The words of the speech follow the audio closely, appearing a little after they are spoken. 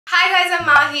Hi guys, I'm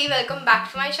Mahi. Welcome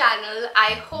back to my channel.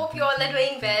 I hope you all are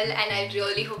doing well and I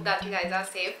really hope that you guys are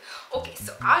safe. Okay,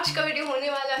 so आज का video होने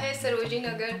वाला है सरोजिनी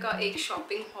नगर का एक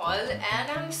shopping hall and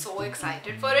I am so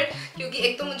excited for it क्योंकि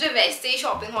एक तो मुझे वैसे ही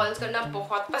शॉपिंग हॉल्स करना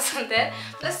बहुत पसंद है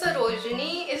प्लस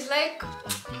सरोजिनी इज़ लाइक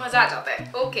मज़ा आ जाता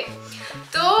है. ओके,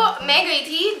 तो मैं गई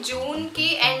थी जून के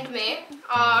एंड में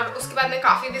और उसके बाद मैं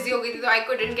काफ़ी बिजी हो गई थी तो I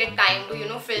couldn't get time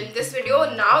to film this video.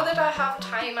 Now that I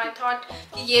have time I thought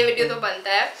कि ये वीडियो तो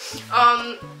बनता है.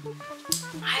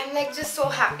 I am like just so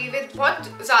happy with. बहुत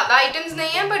ज़्यादा आइटम्स नहीं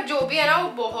है बट जो भी है ना वो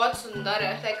बहुत सुंदर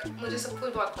है. लाइक मुझे सब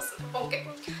कुछ बहुत पसंद है. Okay,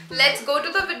 let's go to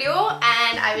the video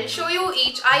and I will show you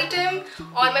each item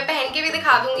और मैं पहन के भी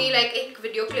दिखा दूंगी. लाइक एक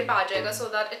वीडियो क्लिप आ जाएगा so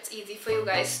that it's easy for you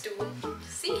guys to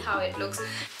see how it looks.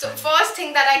 So first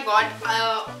thing that I got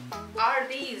are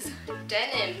these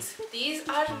denims. These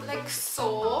are like so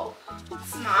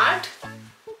smart.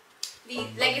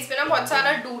 Like इसमें ना बहुत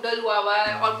सारा डूडल हुआ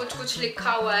है और कुछ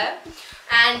लिखा हुआ है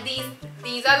and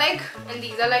these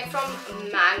are like from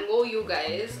Mango, you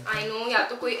guys. I know या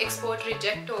तो कोई export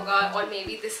reject होगा or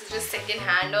maybe this is just second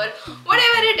hand or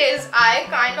whatever it is. I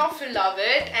kind of love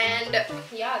it and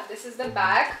yeah, this is the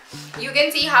back. You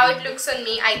can see how it looks on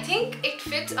me. I think it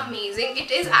fits amazing.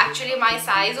 It is actually my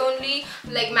size only.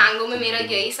 Like Mango में मेरा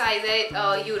यही size है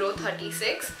Euro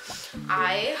 36.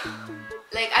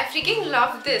 I freaking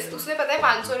love this. उसने पता है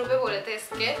 500 रुपये बोले थे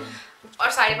इसके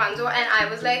और 550 एंड आई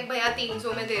वाज लाइक भैया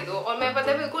 300 में दे दो. और मैं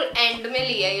पता है बिल्कुल एंड में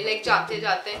लिया ये लाइक जाते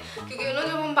जाते क्योंकि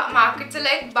जब हम मार्केट से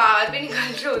लाइक बाहर भी निकल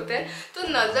रहे होते हैं तो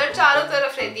नज़र चारों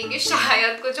तरफ रहती है कि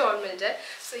शायद कुछ और मिल जाए.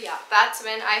 सो या that's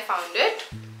when I found it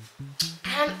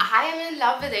and I am in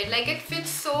love with it. Like it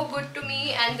fits so good to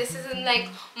me and this is in like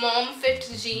mom fit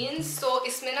jeans. So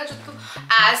इसमें ना जो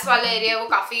ass वाला एरिया है वो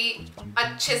काफ़ी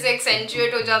अच्छे से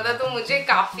accentuate हो जाता है तो मुझे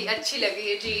काफ़ी अच्छी लगी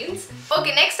ये jeans.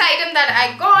 Okay, next item that I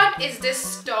got is this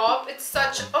top. It's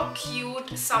such a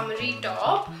cute summery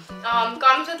top.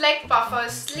 Comes with like puffer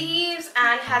sleeves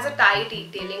and has a tie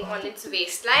detailing on its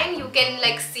waistline. You can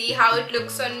like see how it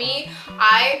looks on me.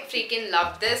 I freaking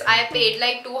love this. I paid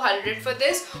like 200 for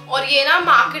this और ये ना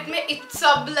market में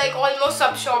सब like almost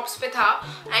सब shops पे था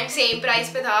and same price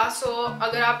पे था. सो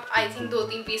अगर आप आई थिंक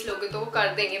 2-3 पीस लोगे तो वो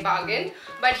कर देंगे bargain.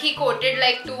 But he coated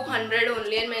like 200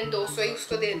 only and मैंने 200 ही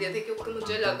उसको दे दिए थे क्योंकि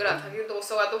मुझे लग रहा था कि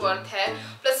 200 का तो वर्थ है.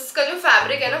 प्लस इसका जो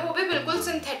फैब्रिक है ना वो भी बिल्कुल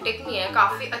सिंथेटिक नहीं है,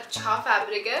 काफ़ी अच्छा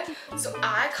फैब्रिक है. सो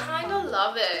I kind of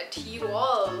love it. You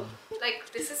all like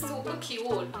this is super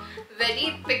cute, very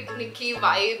picnicky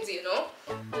vibes,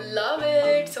 love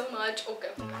it so much.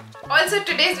 Okay, also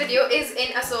today's video is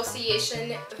in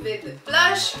association with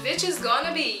Plush, which is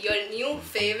gonna be your new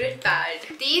favorite pad.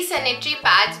 These sanitary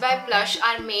pads by Plush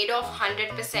are made of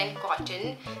 100%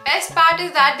 cotton. Best part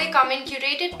is that they come in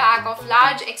curated pack of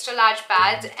large, extra large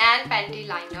pads and panty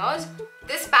liners.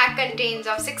 This pack contains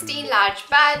of 16 large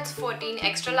pads, 14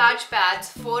 extra large pads,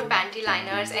 4 panty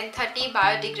liners and 30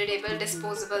 biodegradable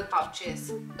disposable pouches.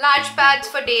 Large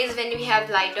pads for days when we have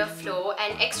lighter flow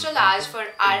and extra large for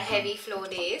our heavy flow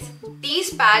days. These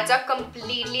pads are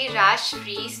completely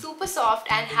rash-free, super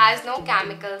soft and has no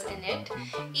chemicals in it.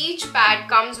 Each pad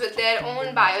comes with their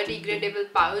own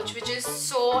biodegradable pouch which is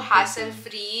so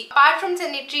hassle-free. Apart from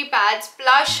sanitary pads,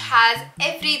 Plush has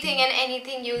everything and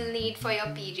anything you'll need for your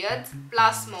periods.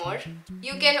 Plus more.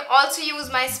 You can also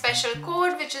use my special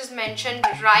code which is mentioned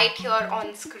right here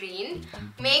on screen.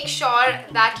 Make sure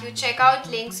that you check out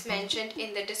links mentioned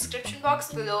in the description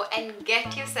box below and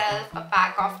get yourself a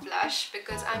pack of Plush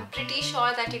because I'm pretty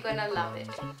sure that you're gonna love it.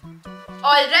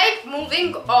 Alright,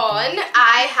 moving on.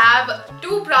 I have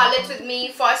 2 bralettes with me.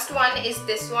 First one is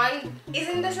this one.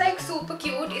 Isn't this like super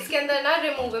cute? इसके अंदर ना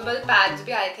removable pads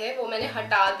भी आए थे, वो मैंने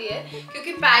हटा दिए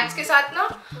क्योंकि pads के साथ ना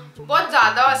बहुत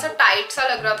ज़्यादा ऐसा टाइट सा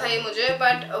लग रहा था ये मुझे.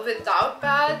 But without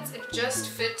pads, it just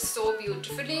fits so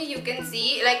beautifully. You can see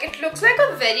like it looks like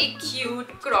a very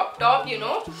cute crop top.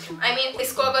 I mean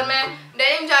इसको अगर मैं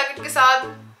denim jacket के साथ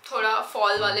थोड़ा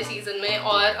फॉल वाले सीजन में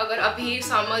और अगर अभी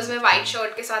समर्स में वाइट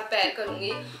शर्ट के साथ पेयर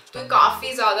करूँगी तो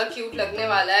काफ़ी ज़्यादा क्यूट लगने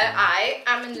वाला है. I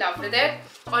am in love with it.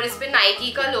 और इस पे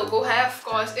नाइकी का लोगो है. Of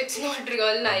course it's not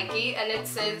real Nike and it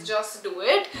says just do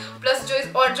it. Plus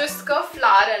जो इसका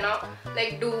फ्लावर है ना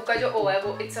लाइक डू का जो ओ है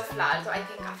वो इट्स अ फ्लावर. तो आई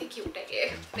थिंक काफ़ी क्यूट है ये.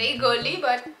 Very girly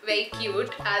but very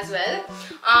cute as well.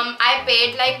 I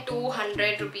paid like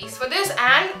 200 rupees for this.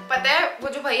 And पता है वो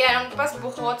जो भैया है उनके पास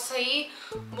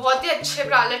बहुत ही अच्छे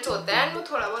ब्रालेट ब्रालेट्स होते हैं वो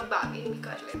थोड़ा बहुत बार्गेन भी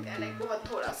कर लेते हैं, लाइक बहुत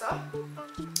थोड़ा सा।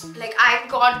 लाइक आई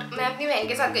गॉट, मैं अपनी बहन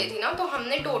के साथ गई थी ना, तो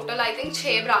हमने टोटल आई थिंक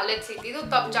 6 ब्रालेट्स ली थी, तो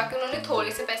तब जाके उन्होंने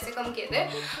थोड़े से पैसे कम किए थे,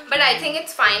 but I think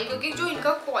it's fine क्योंकि जो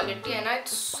इनका क्वालिटी है ना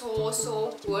इट्स सो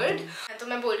गुड। तो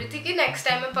मैं बोल रही थी कि नेक्स्ट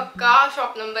टाइम मैं पक्का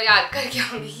शॉप नंबर याद करके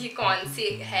आऊँगी कि कौन सी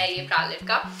है ये ब्रालेट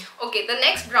का। Okay, the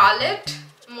next bralette,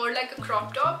 more like a crop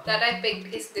top that I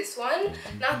picked is this one.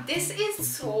 Now this is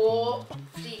so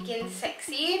freaking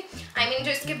sexy. I mean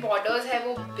जो इसके borders है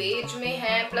वो beige में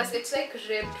है, plus it's like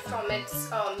ripped from its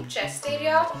chest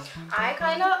area. I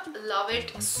kind of love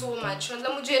it so much.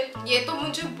 मतलब मुझे ये तो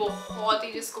मुझे बहुत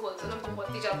ही, जिसको बोलते हैं ना,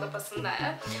 बहुत ही ज़्यादा पसंद आया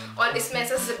है। और इसमें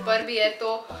ऐसा zipper भी है,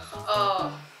 तो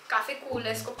काफ़ी कूल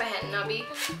है इसको पहनना भी।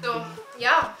 तो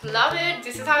या love it,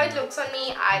 this is how it looks on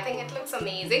me. I think it looks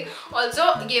amazing. Also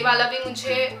ये वाला भी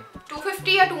मुझे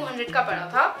 250 या 200 का पड़ा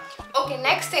था। Okay,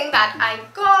 next thing that I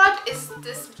got is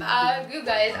this bag. You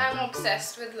guys, I am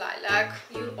obsessed with lilac,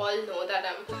 you all know that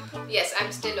I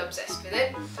am still obsessed with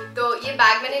it. तो ये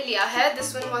बैग मैंने लिया है,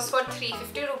 this one was for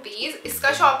 350 rupees.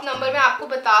 इसका shop number मैं आपको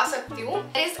बता सकती हूँ।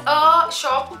 Is a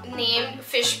shop named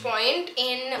fish point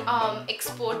in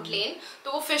export लेन।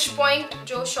 तो वो फिश पॉइंट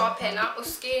जो शॉप है ना,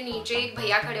 उसके नीचे एक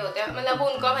भैया खड़े होते हैं, मतलब वो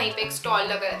उनका वहीं पे एक स्टॉल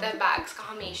लगा रहता है बैग्स का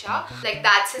हमेशा, लाइक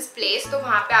दैट्स हिज प्लेस। तो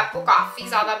वहाँ पे आपको काफ़ी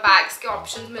ज़्यादा बैग्स के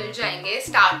ऑप्शंस मिल जाएंगे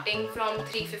स्टार्टिंग फ्रॉम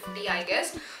 350 आई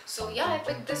गेस। सो या I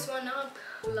picked this one up,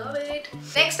 love it.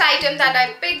 Next item that I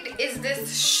picked is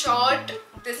this shirt.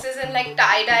 This is in like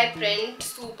tie-dye print,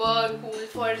 super cool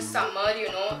for summer,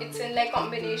 you know. It's in like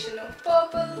combination of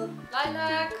purple,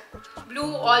 lilac,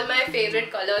 blue, all my favorite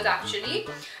colors actually.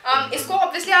 इसको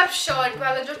obviously आप shirt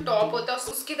वाला जो top होता है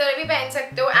उसकी तरह भी पहन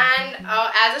सकते हो, and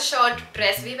as a shirt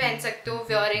dress भी पहन सकते हो,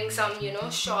 wearing some, you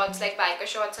know, shorts like biker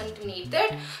shorts underneath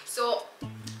it. So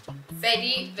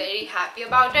very happy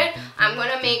about it. I'm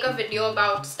gonna make a video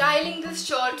about styling this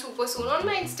shirt super soon on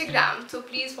my Instagram, so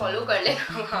please follow कर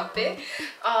लेना वहाँ पे।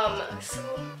 So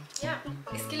yeah,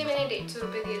 इसके लिए मैंने 150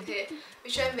 रुपये दिए थे,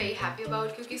 which I'm very happy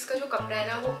about, क्योंकि इसका जो कपड़ा है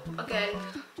ना वो again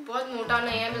बहुत मोटा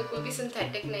नहीं है, बिल्कुल भी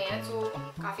सिंथेटिक नहीं है, so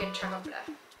काफ़ी अच्छा कपड़ा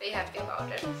है। Very happy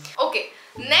about it. Okay,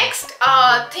 next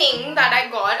thing that I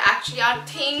got actually are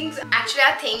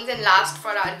things and last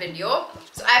for our video.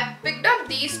 So I picked up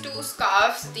these 2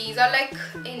 scarves. These are like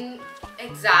in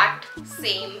exact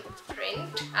same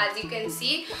print as you can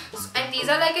see, and these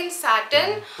are like in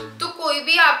satin. तो कोई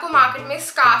भी आपको market में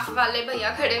scarf वाले भैया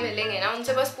खड़े मिलेंगे ना,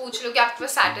 उनसे बस पूछ लो कि आपके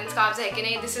पास satin scarves है कि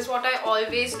नहीं। This is what I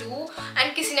always do,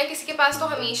 and किसी ना किसी के पास तो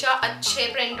हमेशा अच्छे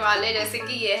प्रिंट वाले, जैसे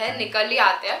कि ये है, निकल ही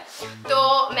आते हैं।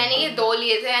 तो मैंने ये 2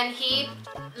 लिए थे, and he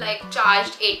like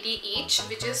charged 80 each,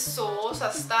 which is so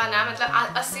सस्ता ना,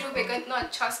 मतलब 80 रुपये का इतना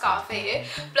अच्छा स्कार्फ है ये।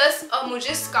 प्लस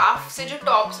मुझे स्कार्फ से जो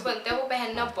टॉप्स बनते हैं वो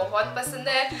पहनना बहुत पसंद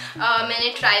है। मैंने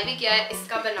ट्राई भी किया है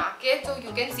इसका बना के, तो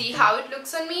you can see how it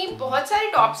looks on me. बहुत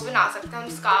सारे टॉप्स बना सकते हैं हम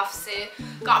स्कार्फ से,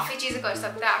 काफ़ी चीज़ें कर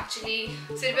सकते हैं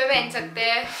एक्चुअली। सिर पे पहन सकते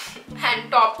हैं,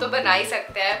 हैंड टॉप तो बना ही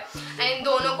सकते हैं, एंड इन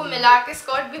दोनों को मिला के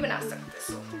स्कर्ट भी बना सकते हैं।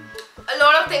 सो a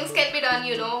lot of things can be done,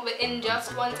 you know, in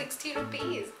just 160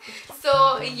 rupees. So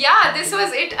yeah, this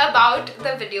was it about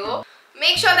the video.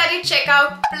 Make sure that you check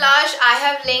out Plush. I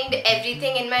have linked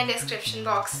everything in my description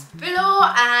box below,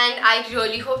 and I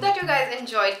really hope that you guys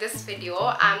enjoyed this video.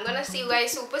 I'm gonna see you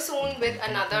guys super soon with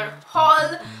another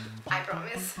haul. I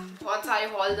promise. बहुत सारे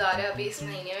hauls आ रहे हैं अभी इस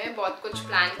महीने में, बहुत कुछ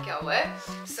plan किया हुआ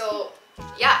है। So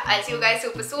yeah, I'll see you guys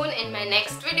super soon in my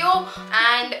next video,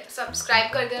 and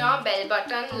subscribe कर देना, bell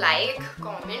button, like,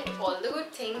 comment, all the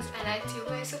good things, and I'll see you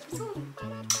guys super soon.